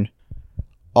Lantern.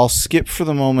 I'll skip for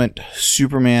the moment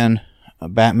Superman,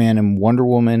 Batman, and Wonder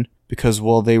Woman, because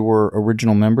while they were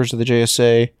original members of the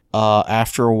JSA,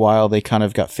 after a while they kind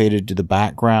of got faded to the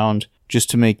background, just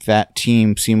to make that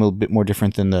team seem a little bit more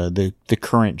different than the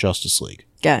current Justice League.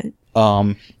 Got it.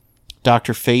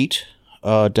 Dr. Fate,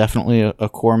 definitely a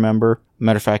core member.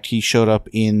 Matter of fact, he showed up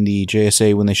in the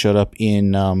JSA when they showed up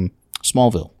in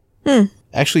Smallville.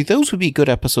 Actually, those would be good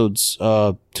episodes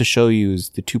to show you, is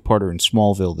the 2-parter in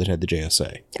Smallville that had the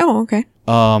JSA. Oh, okay.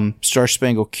 Star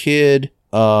Spangled Kid,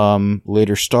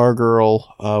 later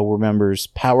Stargirl were members.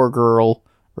 Power Girl,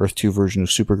 Earth 2 version of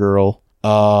Supergirl.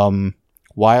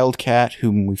 Wildcat,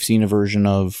 whom we've seen a version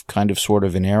of kind of sort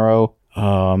of in Arrow.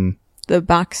 The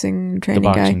boxing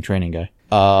training guy.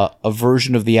 A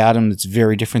version of the Atom that's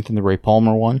very different than the Ray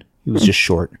Palmer one. He was just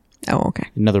short. Oh, okay.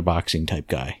 Another boxing type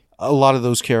guy. A lot of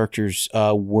those characters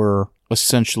were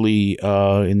essentially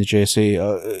in the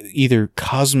JSA either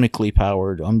cosmically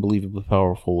powered, unbelievably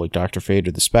powerful, like Dr. Fate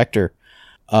or the Spectre,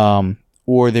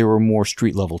 or they were more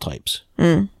street level types.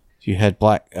 You had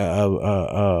Wildcat,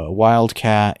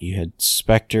 you had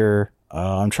Spectre.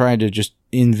 I'm trying to just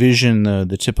envision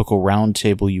the typical round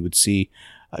table you would see.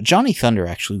 Johnny Thunder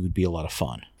actually would be a lot of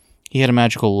fun. He had a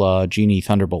magical genie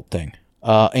thunderbolt thing,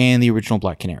 and the original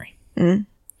Black Canary.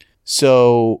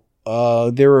 So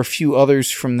there were a few others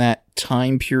from that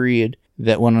time period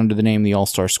that went under the name the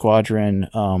All-Star Squadron.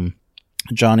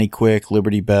 Johnny Quick,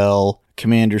 Liberty Bell,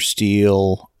 Commander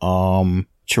Steel,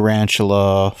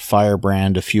 Tarantula,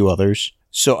 Firebrand, a few others.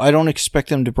 So I don't expect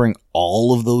them to bring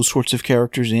all of those sorts of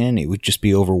characters in. It would just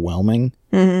be overwhelming.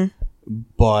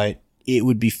 But it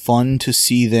would be fun to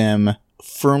see them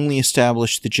firmly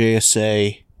establish the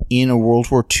JSA in a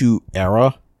World War II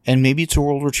era. And maybe it's a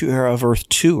World War II era of Earth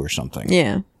 2 or something.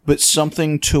 Yeah. But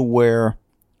something to where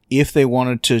if they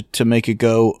wanted to make a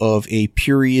go of a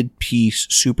period piece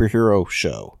superhero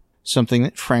show, something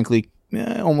that frankly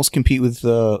almost compete with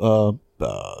Agent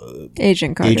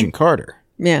Carter. Agent Carter.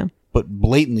 Yeah. But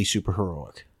blatantly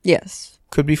superheroic. Yes.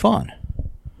 Could be fun.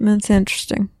 That's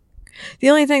interesting. The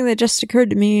only thing that just occurred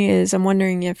to me is I'm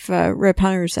wondering if Rip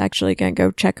Hunter's actually going to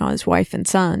go check on his wife and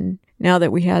son now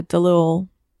that we had the little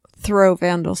throw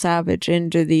Vandal Savage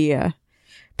into the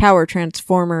power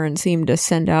transformer and seemed to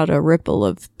send out a ripple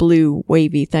of blue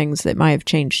wavy things that might have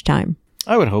changed time.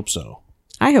 I would hope so.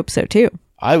 I hope so too.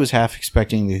 I was half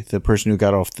expecting the person who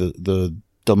got off the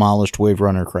demolished Wave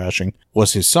Runner crashing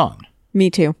was his son. Me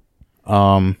too.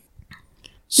 I'm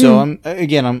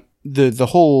the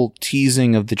whole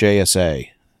teasing of the JSA,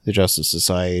 the Justice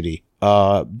Society.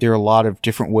 There are a lot of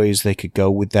different ways they could go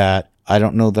with that. I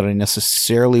don't know that I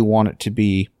necessarily want it to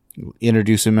be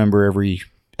introduce a member every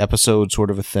episode sort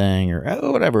of a thing or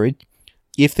whatever.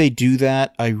 If they do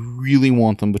that, I really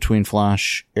want them between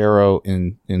Flash, Arrow,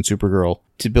 and Supergirl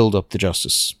to build up the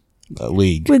Justice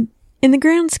League. In the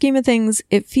grand scheme of things,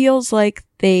 it feels like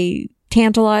they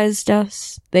tantalized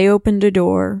us. They opened a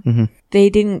door. Mm-hmm. They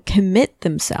didn't commit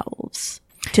themselves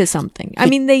to something.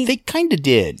 They kind of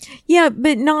did. Yeah,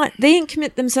 but they didn't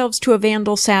commit themselves to a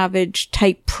Vandal Savage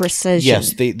type precision.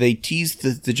 Yes, they teased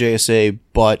the JSA,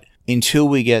 but until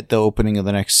we get the opening of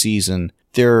the next season,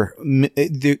 there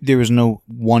is no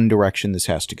one direction this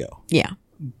has to go. Yeah.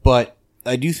 But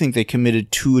I do think they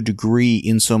committed to a degree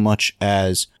in so much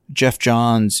as Jeff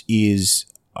Johns is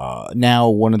now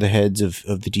one of the heads of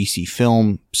the DC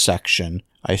film section.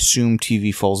 I assume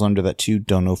TV falls under that too.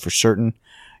 Don't know for certain.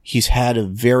 He's had a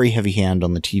very heavy hand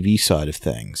on the TV side of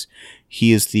things.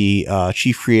 He is the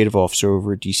chief creative officer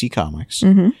over at DC Comics.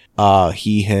 Mm-hmm.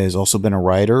 He has also been a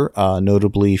writer,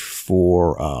 notably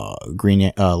for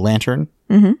Green Lantern.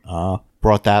 Mm-hmm.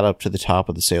 Brought that up to the top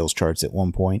of the sales charts at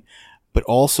one point. But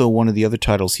also one of the other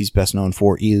titles he's best known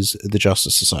for is the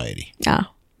Justice Society.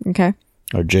 Ah, okay.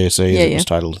 Or JSA, as it was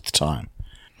titled at the time.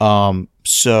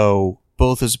 So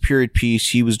both as a period piece,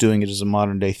 he was doing it as a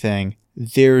modern day thing.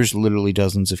 There's literally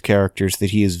dozens of characters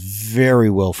that he is very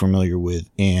well familiar with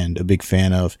and a big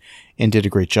fan of and did a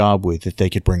great job with that they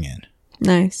could bring in.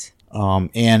 Nice.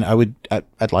 And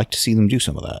I'd like to see them do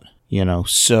some of that,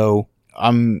 so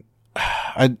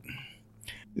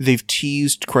they've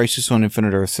teased Crisis on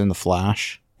Infinite Earths and The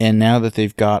Flash. And now that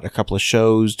they've got a couple of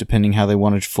shows, depending how they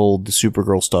want to fold the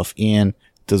Supergirl stuff in,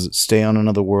 does it stay on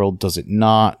Another World? Does it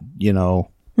not?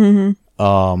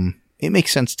 Mm-hmm. It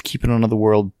makes sense to keep it on Another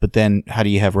World, but then how do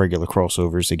you have regular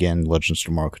crossovers? Again, Legends of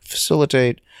Tomorrow could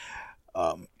facilitate.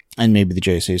 And maybe the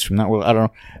JSAs from that world. I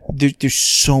don't know. There's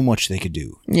so much they could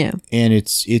do. Yeah. And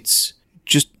it's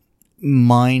just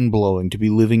mind-blowing to be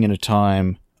living in a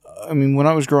time. When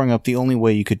I was growing up, the only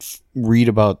way you could read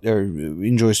about or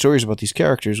enjoy stories about these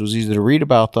characters was either to read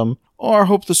about them or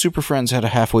hope the Super Friends had a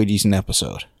halfway decent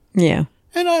episode. Yeah.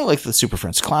 And I like the Super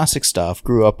Friends classic stuff,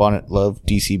 grew up on it, loved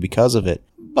DC because of it,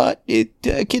 but a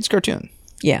kid's cartoon.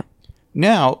 Yeah.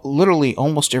 Now, literally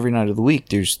almost every night of the week,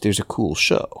 there's a cool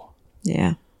show.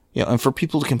 Yeah. And for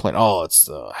people to complain, it's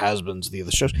the has-beens, the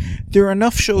other shows. There are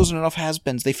enough shows and enough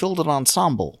has-beens. They filled an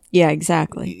ensemble. Yeah,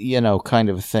 exactly. Kind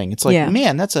of a thing. It's like,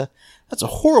 man, that's a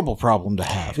horrible problem to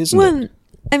have, isn't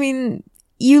it?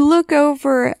 You look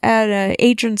over at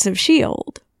Agents of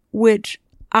S.H.I.E.L.D., which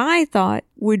I thought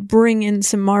would bring in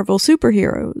some Marvel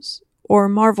superheroes or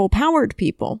Marvel-powered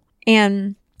people.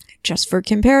 And just for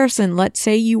comparison, let's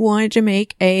say you wanted to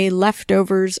make a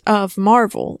leftovers of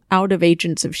Marvel out of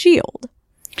Agents of S.H.I.E.L.D.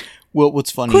 Well,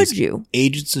 what's funny is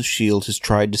Agents of S.H.I.E.L.D. has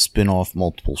tried to spin off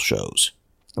multiple shows.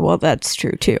 Well, that's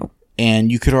true, too.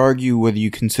 And you could argue whether you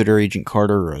consider Agent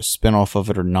Carter a spin-off of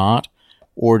it or not,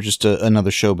 or just another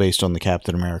show based on the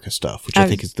Captain America stuff, which I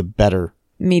think is the better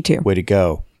way to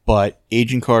go. But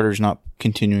Agent Carter's not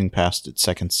continuing past its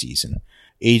second season.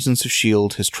 Agents of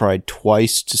S.H.I.E.L.D. has tried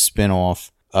twice to spin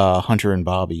off Hunter and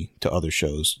Bobby to other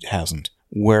shows. It hasn't.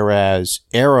 Whereas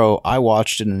Arrow, I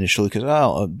watched it initially because,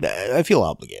 I feel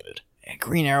obligated. And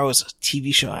Green Arrow is a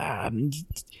TV show.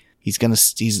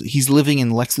 He's living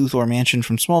in Lex Luthor Mansion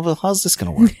from Smallville. How's this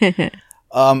going to work?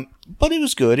 But it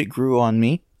was good. It grew on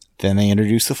me. Then they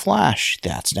introduced The Flash.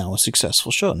 That's now a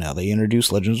successful show. Now they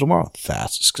introduced Legends of Tomorrow.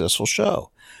 That's a successful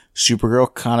show.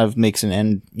 Supergirl kind of makes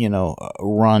an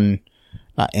run,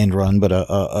 not end run, but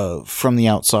a from the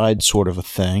outside sort of a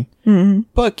thing. Mm-hmm.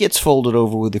 But gets folded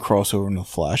over with the crossover in The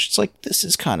Flash. It's like, this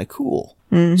is kind of cool.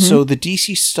 Mm-hmm. So the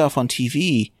DC stuff on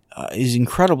TV is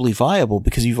incredibly viable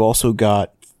because you've also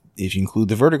got, if you include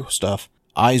the Vertigo stuff,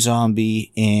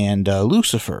 iZombie and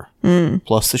Lucifer,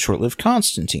 plus the short-lived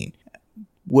Constantine.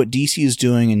 What DC is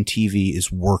doing in TV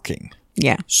is working.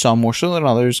 Yeah. Some more so than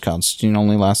others. Constantine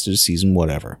only lasted a season,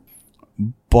 whatever.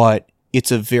 But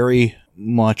it's a very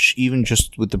much, even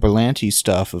just with the Berlanti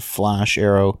stuff of Flash,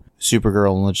 Arrow,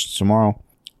 Supergirl, and Legends of Tomorrow,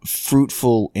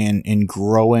 fruitful and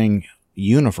growing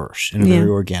universe in a very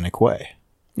organic way.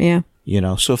 Yeah.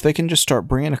 So if they can just start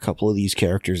bringing a couple of these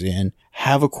characters in,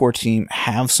 have a core team,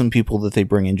 have some people that they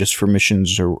bring in just for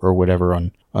missions or whatever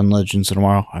on Legends of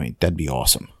Tomorrow, I mean, that'd be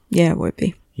awesome. Yeah, it would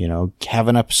be. Have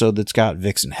an episode that's got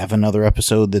Vixen, have another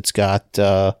episode that's got,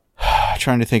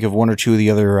 trying to think of one or two of the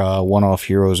other one-off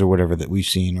heroes or whatever that we've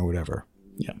seen or whatever.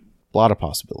 Yeah, a lot of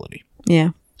possibility. Yeah.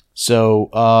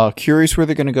 So, curious where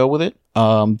they're going to go with it.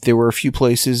 There were a few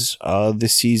places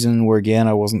this season where, again,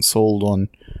 I wasn't sold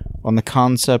on the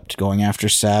concept, going after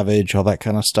Savage, all that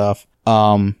kind of stuff.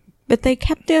 But they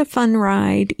kept it a fun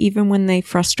ride, even when they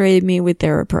frustrated me with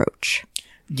their approach.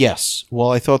 Yes.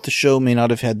 While I thought the show may not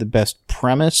have had the best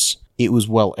premise, it was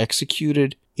well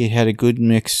executed. It had a good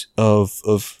mix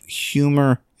of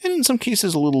humor, and in some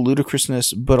cases a little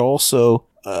ludicrousness, but also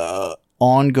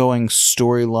ongoing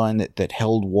storyline that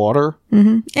held water.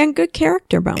 Mm-hmm. And good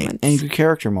character moments. And good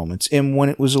character moments. And when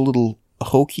it was a little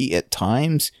hokey at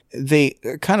times, they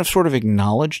kind of sort of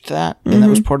acknowledged that, and that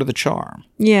was part of the charm.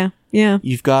 Yeah, yeah.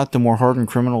 You've got the more hardened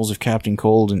criminals of Captain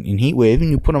Cold and Heatwave,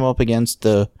 and you put them up against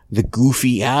the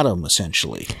goofy Atom,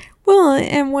 essentially. Well,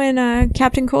 and when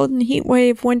Captain Cold and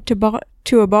Heatwave went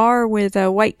to a bar with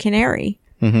a White Canary,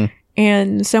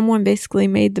 and someone basically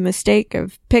made the mistake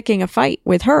of picking a fight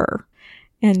with her,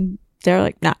 and they're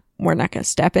like, nah, we're not going to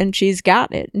step in. She's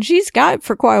got it. And she's got it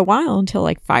for quite a while until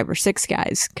like 5 or 6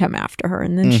 guys come after her.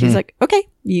 And then she's like, okay,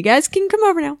 you guys can come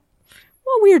over now.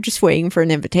 Well, we were just waiting for an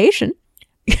invitation.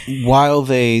 While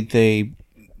they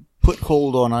put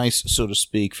Cold on ice, so to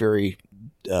speak, very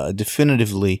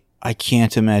definitively, I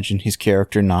can't imagine his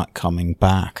character not coming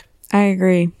back. I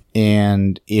agree.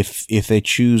 And if they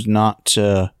choose not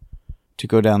to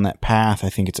go down that path, I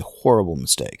think it's a horrible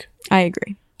mistake. I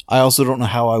agree. I also don't know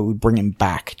how I would bring him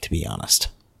back, to be honest.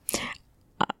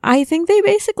 I think they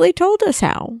basically told us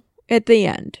how at the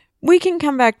end. We can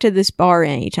come back to this bar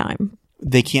anytime.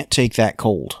 They can't take that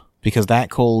Cold, because that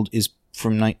Cold is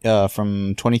from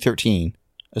 2013,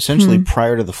 essentially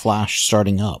prior to the Flash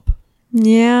starting up.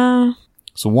 Yeah.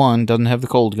 So 1, doesn't have the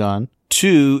Cold gun.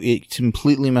 2, it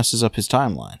completely messes up his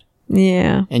timeline.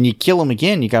 Yeah. And you kill him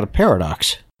again, you got a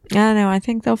paradox. I don't know. I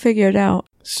think they'll figure it out.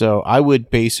 So I would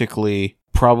basically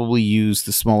probably use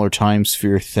the smaller time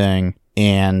sphere thing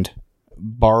and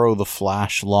borrow the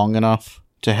Flash long enough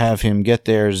to have him get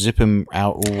there, zip him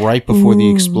out right before the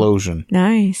explosion.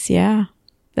 Nice, yeah.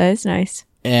 That is nice.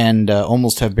 And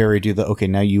almost have Barry do the, okay,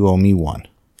 now you owe me one.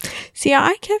 See,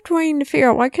 I kept waiting to figure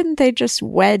out, why couldn't they just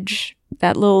wedge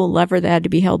that little lever that had to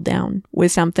be held down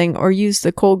with something, or use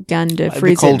the cold gun to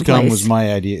freeze it in place? The cold gun was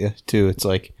my idea, too. It's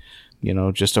like,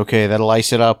 just, okay, that'll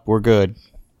ice it up, we're good.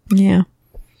 Yeah.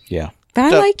 Yeah.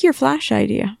 But I like your Flash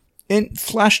idea. And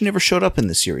Flash never showed up in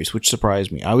the series, which surprised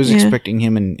me. I was expecting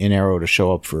him and Arrow to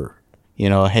show up for,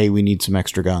 hey, we need some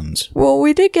extra guns. Well,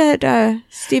 we did get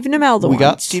Stephen Amell We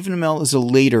got Stephen Amell as a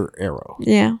later Arrow.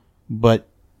 Yeah. But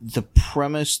the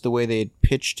premise, the way they had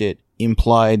pitched it,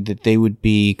 implied that they would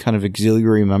be kind of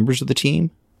auxiliary members of the team.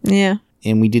 Yeah.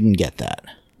 And we didn't get that.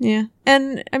 Yeah.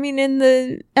 And, I mean, in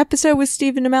the episode with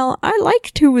Stephen Amell, I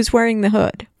liked who was wearing the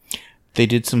hood. They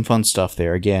did some fun stuff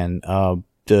there. Again,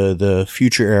 the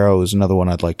future Arrow is another one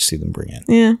I'd like to see them bring in.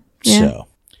 Yeah. So.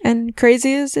 And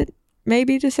crazy as it may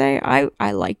be to say,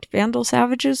 I liked Vandal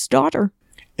Savage's daughter.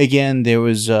 Again,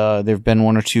 there've been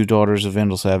 1 or 2 daughters of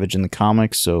Vandal Savage in the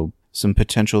comics, so some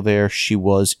potential there. She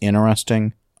was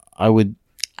interesting. I would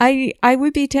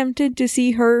be tempted to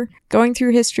see her going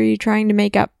through history trying to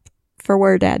make up for what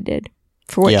her dad did,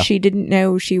 for what she didn't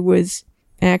know she was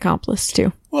an accomplice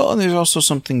to. Well, and there's also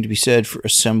something to be said for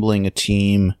assembling a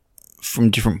team from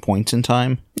different points in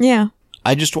time. Yeah.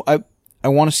 I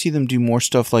want to see them do more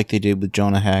stuff like they did with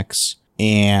Jonah Hex,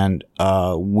 and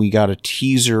we got a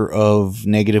teaser of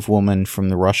Negative Woman from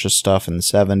the Russia stuff in the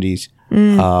 70s.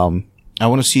 I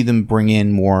want to see them bring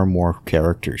in more and more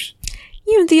characters.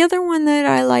 The other one that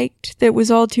I liked that was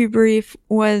all too brief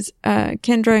was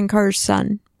Kendra and Carr's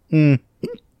son.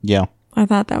 Yeah. I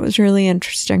thought that was really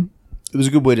interesting. It was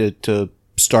a good way to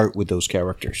start with those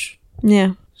characters.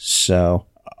 Yeah. So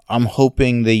I'm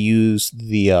hoping they use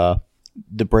the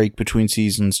break between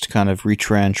seasons to kind of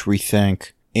retrench,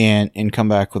 rethink, and come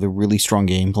back with a really strong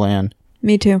game plan.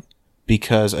 Me too.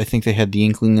 Because I think they had the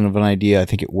inkling of an idea. I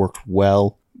think it worked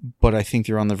well, but I think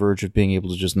they're on the verge of being able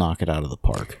to just knock it out of the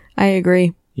park. I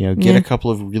agree. Get a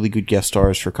couple of really good guest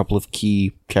stars for a couple of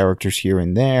key characters here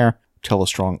and there, tell a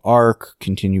strong arc,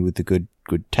 continue with the good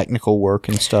technical work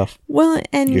and stuff. Well,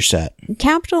 and you're set.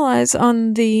 Capitalize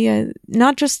on the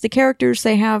not just the characters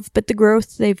they have, but the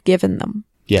growth they've given them.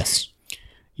 Yes.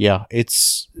 Yeah,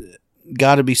 it's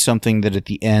got to be something that at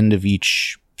the end of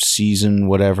each season,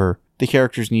 whatever, the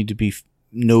characters need to be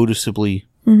noticeably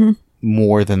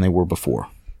more than they were before.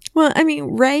 Well, I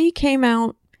mean, Ray came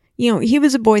out, you know, he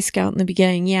was a Boy Scout in the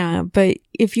beginning, yeah, but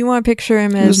if you want to picture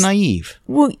him as... He was naive.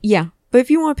 Well, yeah, but if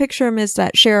you want to picture him as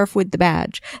that sheriff with the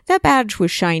badge, that badge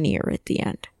was shinier at the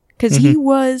end. Because he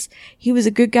was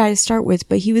a good guy to start with,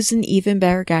 but he was an even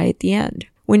better guy at the end.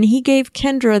 When he gave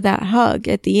Kendra that hug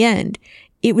at the end,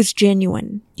 it was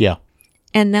genuine. Yeah.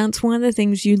 And that's one of the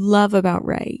things you love about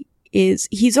Ray, is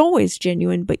he's always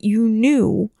genuine, but you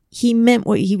knew he meant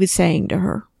what he was saying to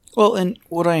her. Well, and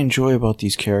what I enjoy about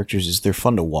these characters is they're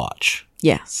fun to watch.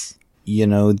 Yes. You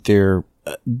know, they're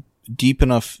deep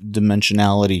enough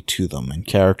dimensionality to them and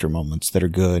character moments that are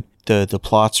good. The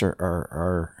plots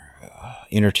are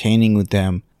entertaining with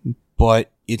them,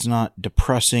 but it's not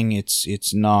depressing.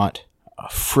 It's not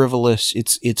frivolous.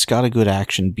 It's got a good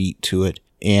action beat to it.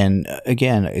 And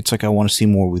again, it's like I want to see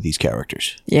more with these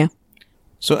characters. Yeah.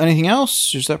 So anything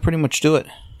else? Or does that pretty much do it?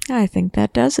 I think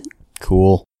that does it.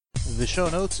 Cool. The show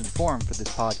notes and forum for this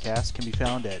podcast can be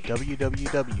found at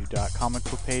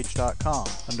www.comicbookpage.com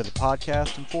under the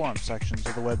podcast and forum sections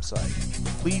of the website.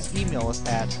 Please email us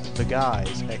at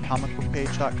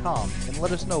theguys@comicbookpage.com and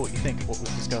let us know what you think of what was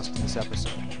discussed in this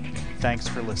episode. Thanks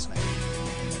for listening.